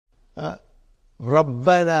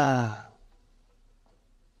Rabbana.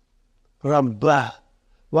 Rabba.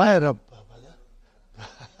 Why Rabba?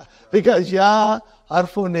 Because Ya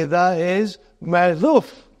harfu nida is mahdhuf.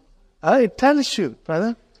 It tells you,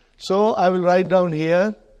 brother. So I will write down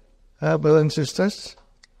here, brothers and sisters.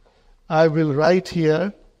 I will write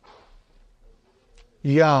here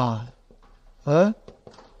Ya.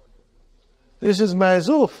 This is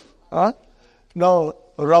mahdhuf. Now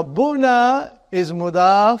Rabbuna is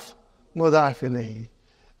mudaf ilayhi.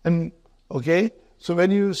 And okay, so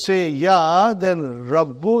when you say Ya, then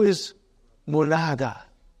Rabbu is munada.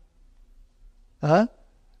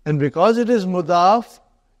 And because it is mudaf,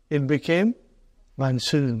 it became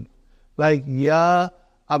mansub. Like Ya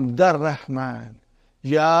Abdur Rahman,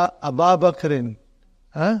 Ya Aba Bakrin,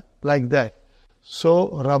 like that. So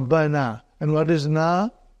Rabbana. And what is Na?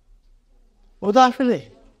 Mudaf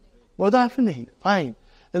ilayhi. Fine.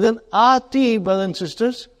 And then Ati, brothers and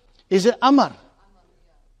sisters, is a Amar.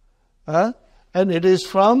 And it is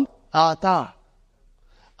from Ata.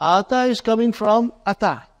 Ata is coming from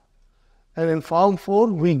Ata. And in form 4,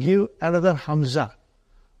 we give another Hamza.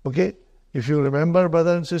 Okay? If you remember,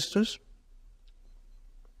 brothers and sisters,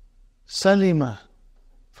 Salima.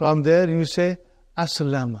 From there you say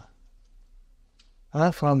Aslama.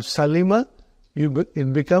 From Salima,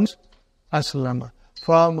 it becomes Aslama.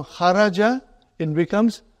 From Kharaja, it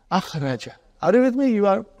becomes Akhraja. Are you with me? You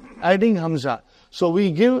are adding Hamza. So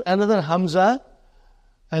we give another Hamza,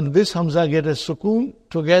 and this Hamza gets a sukoon.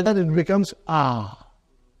 Together it becomes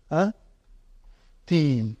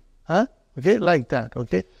Teen. Okay, like that.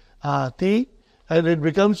 Okay. Ti, and it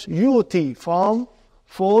becomes Yuti. Form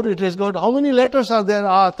 4, it has got, how many letters are there?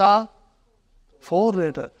 Ta? 4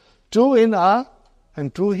 letters. 2 in A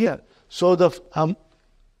and 2 here. So the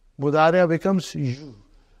Mudariya becomes You.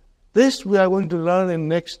 This we are going to learn in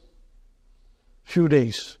next few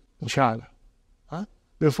days, inshallah.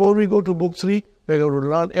 Before we go to book 3, we are going to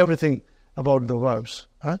learn everything about the verbs.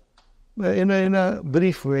 In a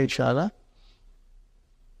brief way, inshallah.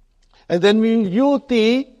 And then we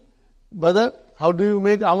Yuti, brother, how do you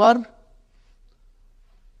make Amar?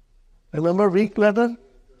 Remember weak letter?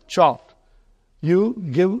 Chopped. You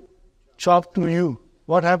give chop to you.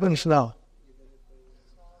 What happens now?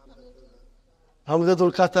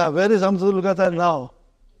 Hamzatul Qata. Where is Hamzatul Qata now?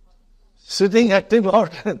 Sitting, active,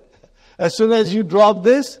 out. As soon as you drop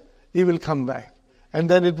this, he will come back. And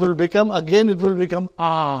then it will become, again it will become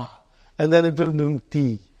and then it will become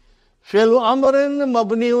Ti. Fi'lu amrin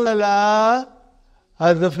mabniun ala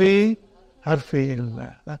harfi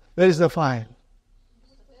illa. Where is the file?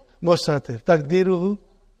 Mustatir. Taqdiruhu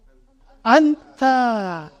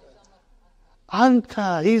Anta.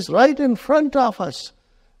 Anta. He is right in front of us.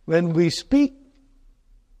 When we speak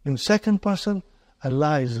in second person,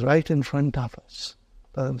 Allah is right in front of us.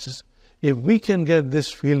 If we can get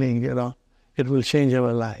this feeling, it will change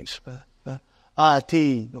our lives.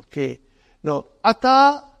 Ati. Okay. Now,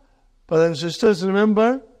 Ata. Brothers and sisters,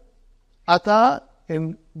 remember, Ata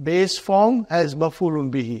in base form has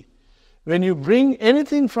maf'ulun bihi. When you bring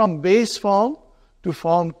anything from base form to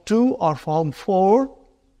form 2 or form 4,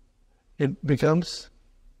 it becomes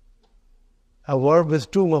a verb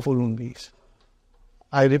with 2 maf'ulun bihis.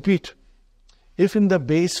 I repeat, if in the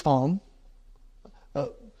base form,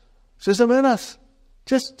 Sister Menas,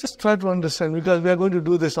 just try to understand, because we are going to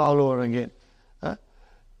do this all over again.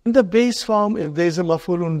 In the base form, if there is a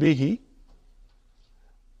maf'ulun bihi,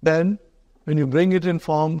 then when you bring it in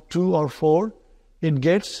form 2 or 4, it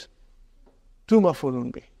gets 2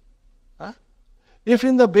 maf'ulun bihi. If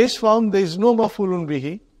in the base form there is no maf'ulun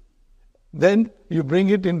bihi, then you bring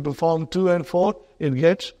it into form 2 and 4, it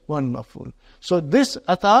gets 1 maf'ul. So this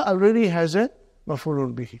ata already has a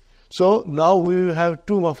maf'ulun bihi. So now we will have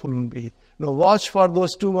 2 maf'ulun bihi. Now watch for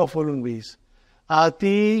those 2 maf'ulun bihis.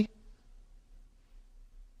 Ati.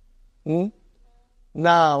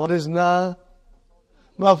 Na. What is na?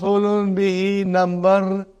 Maf'ulun bihi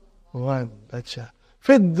number 1. Acha.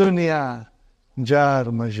 Fid dunya. Jar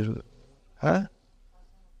majrur.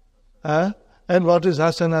 And what is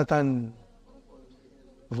hasanatan?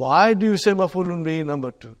 Why do you say maf'ulun bihi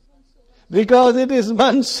number 2? Because it is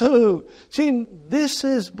mansub. See, this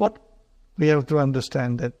is what we have to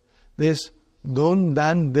understand, that this don,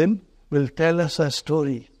 dan, din will tell us a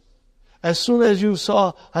story. As soon as you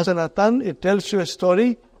saw hasanatan, it tells you a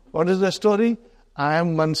story. What is the story? I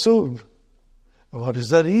am mansub. What is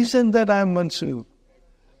the reason that I am mansub?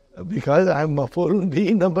 Because I am maf'ulun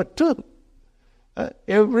bihi number 2.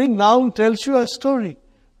 Every noun tells you a story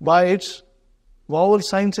by its vowel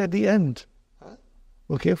signs at the end.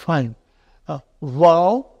 Okay, fine.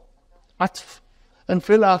 Waw, atf. And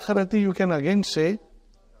fil akhirati you can again say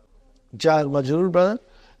jar majrur, brother.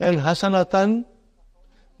 And hasanatan.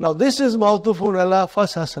 Now this is mawtufun ala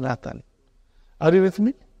first hasanatan. Are you with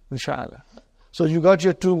me? Inshallah. So you got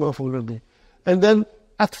your two maf'ulun bih. And then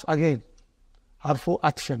atf again. Harfu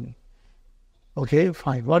atfin. Okay,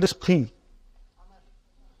 fine. What is qi?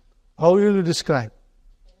 How will you describe?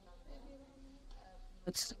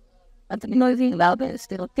 It's noisy, loud,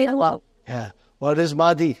 still wow. Yeah. What is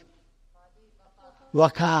madi?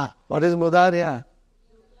 Waka. What is mudariya?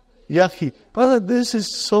 Yaki. Brother, this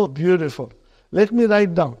is so beautiful. Let me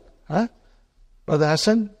write down. Huh? Brother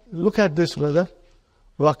Hassan, look at this, brother.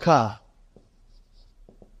 Waka.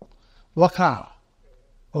 Waka.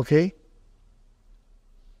 Okay.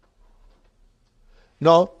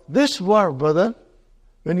 Now, this verb, brother,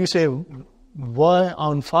 when you say wa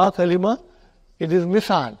on fa kalima, it is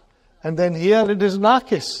mithal. And then here it is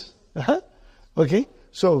nakis. Okay.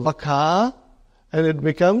 So, waka, and it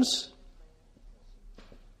becomes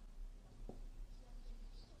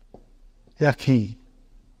yaki.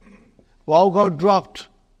 Waw got dropped.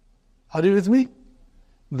 Are you with me?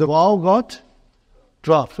 The waw got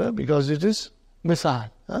dropped because it is mithal.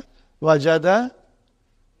 Wajada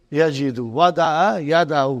yajidu. Wada'a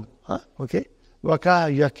yada'u. Okay. Waka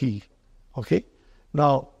yaki. Okay.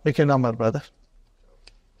 Now make a number, brother.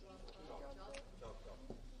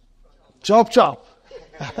 Chop chop.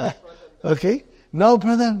 Okay. Now,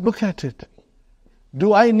 brother, look at it.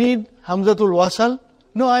 Do I need Hamzatul Wasal?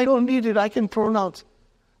 No, I don't need it. I can pronounce.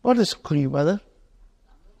 What is qi, brother?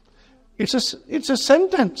 It's a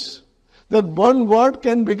sentence. That one word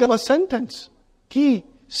can become a sentence. Ki,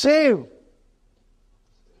 save.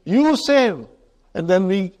 You save. And then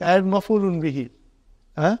we add maf'ulun bihi.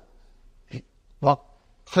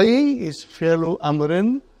 Qi is fi'lu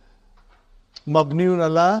amrin mabniun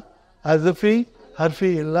ala hazfi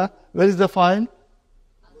harfi illa. Where is the file?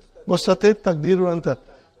 Mustatir taqdiru anta.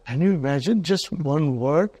 Can you imagine just one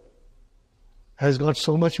word has got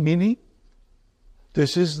so much meaning?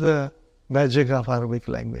 This is the magic of Arabic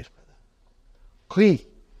language. Qi.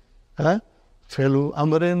 Fi'lu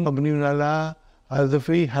amrin mabniun ala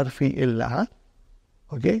hazfi harfi illa.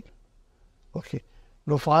 Okay? Okay.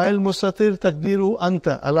 No file mustatir taqdiru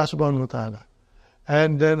anta. Allah subhanahu wa ta'ala.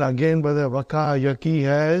 And then again, brother, waka yaki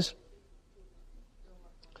has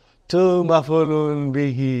two maf'ulun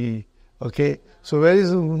bihi. Okay. So where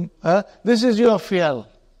is this is your fi'al.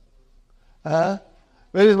 Where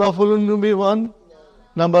is maf'ulun bihi one?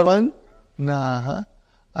 Number one? Nah.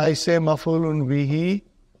 I say maf'ulun bihi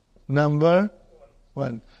number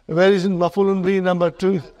one. Where is maf'ulun bihi number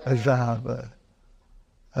two?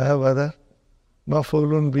 Brother.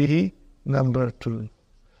 Maf'ulun bihi number two.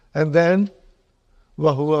 And then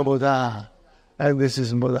wahuwa mudaf. And this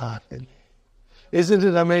is mudaf. Isn't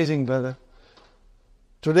it amazing, brother?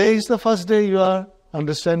 Today is the first day you are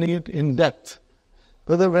understanding it in depth.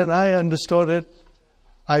 Brother, when I understood it,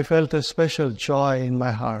 I felt a special joy in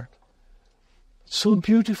my heart. So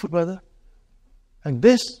beautiful, brother. And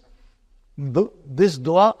this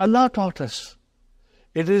dua Allah taught us.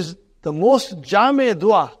 It is the most jame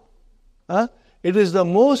dua. It is the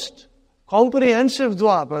most comprehensive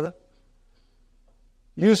dua, brother.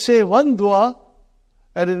 You say one dua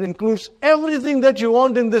and it includes everything that you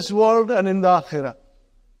want in this world and in the akhirah.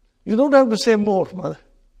 You don't have to say more, brother.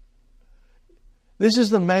 This is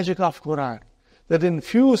the magic of Quran. That in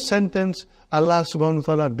few sentences, Allah subhanahu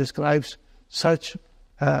wa ta'ala describes such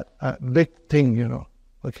a big thing,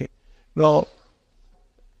 Okay. Now,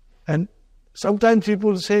 and sometimes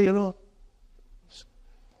people say,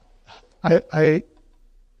 I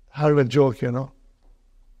heard a joke,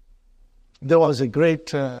 There was a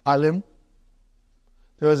great alim.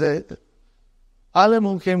 There was a alim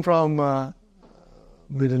who came from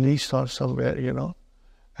Middle East or somewhere,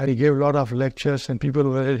 and he gave a lot of lectures and people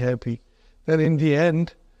were very happy. Then in the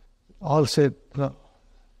end, all said,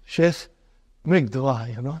 Sheikh, make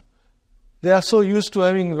dua, They are so used to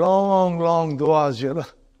having long, long duas,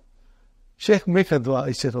 Sheikh, make a dua.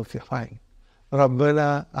 He said, okay, fine.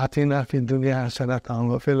 ربنا آتنا في الدنيا حسنة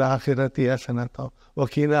وفي الآخرة حسنة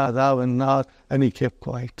وقنا عذاب النار. And he kept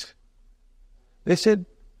quiet. They said,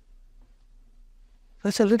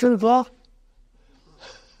 that's a little dua.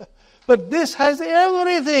 But this has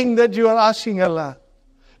everything that you are asking Allah.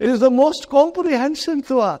 It is the most comprehensive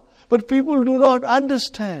dua. But people do not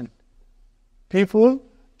understand. People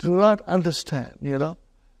do not understand,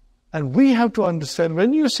 And we have to understand,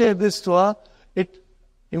 when you say this dua, it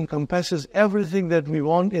encompasses everything that we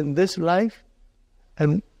want in this life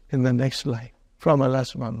and in the next life from Allah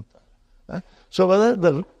subhanahu wa ta'ala. So whether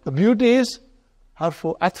the beauty is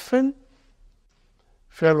harfu atfin,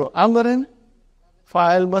 fi'lu amrin,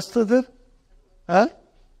 fa'il mustatir,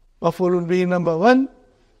 Maf'ulun bihi number 1,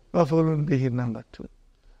 maf'ulun bihi number 2.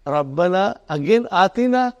 Rabbana, again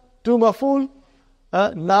atina, 2 maf'ul,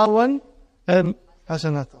 now 1, and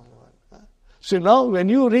hasanatan 1. So now when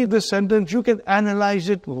you read this sentence, you can analyze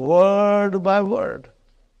it word by word.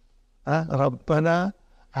 Rabbana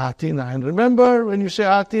atina. And remember, when you say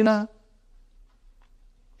atina,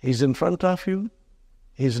 he's in front of you,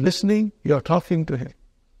 he's listening, you're talking to him.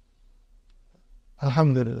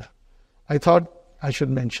 Alhamdulillah. I thought I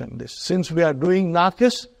should mention this. Since we are doing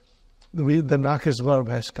naqis, the naqis verb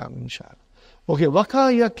has come, inshallah. Okay, waka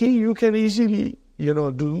yaki, you can easily,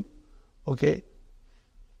 do. Okay.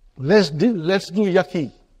 Let's do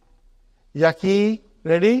yaki. Yaki,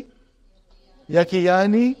 ready?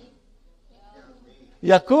 Yakiyani.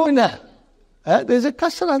 Yakuna. There's a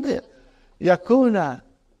kasra there. Yakuna.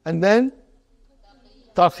 And then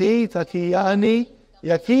Taqi, Taqiyani,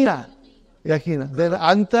 Yakina. Yakina. Then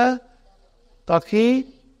Anta, Taqi,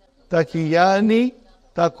 Taqiyani,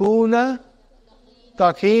 Takuna,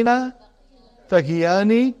 Taqina,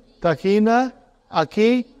 Taqiyani, Taqina,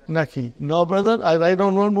 Aki, Naki. No, brother, I write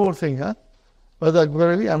on one more thing, Brother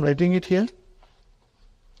Akbar, I'm writing it here.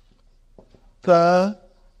 Ta,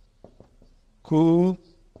 ku,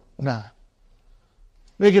 na.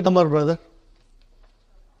 Make it Amar, brother.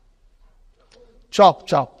 Chop,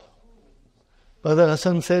 chop. Brother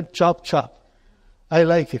Hassan said, chop, chop. I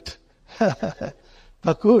like it.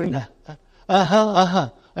 Takuna.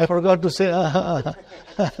 I forgot to say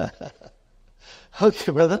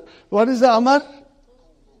Okay, brother. What is the Amar?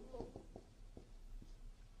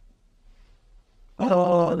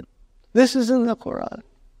 Oh, this is in the Quran.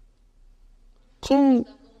 Qul.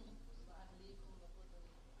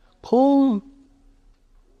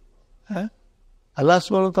 Allah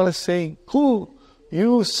subhanahu wa ta'ala is saying, Qul,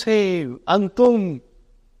 you save, antum.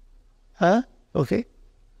 Okay.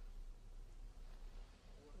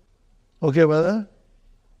 Okay, brother.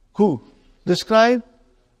 Who? Describe.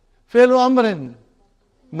 Fi'lu amrin.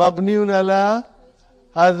 Mabniun ala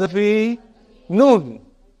hadfi noon.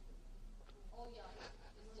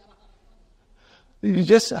 You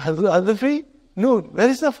just hadfi noon. Where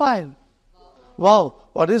is the file? Wow.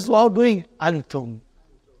 What is wow doing? Antum.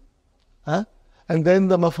 And then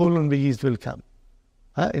the maf'ulun bihis will come.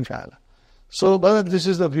 Inshallah. So, brother, this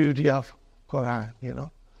is the beauty of Quran,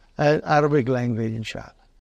 and Arabic language, inshallah.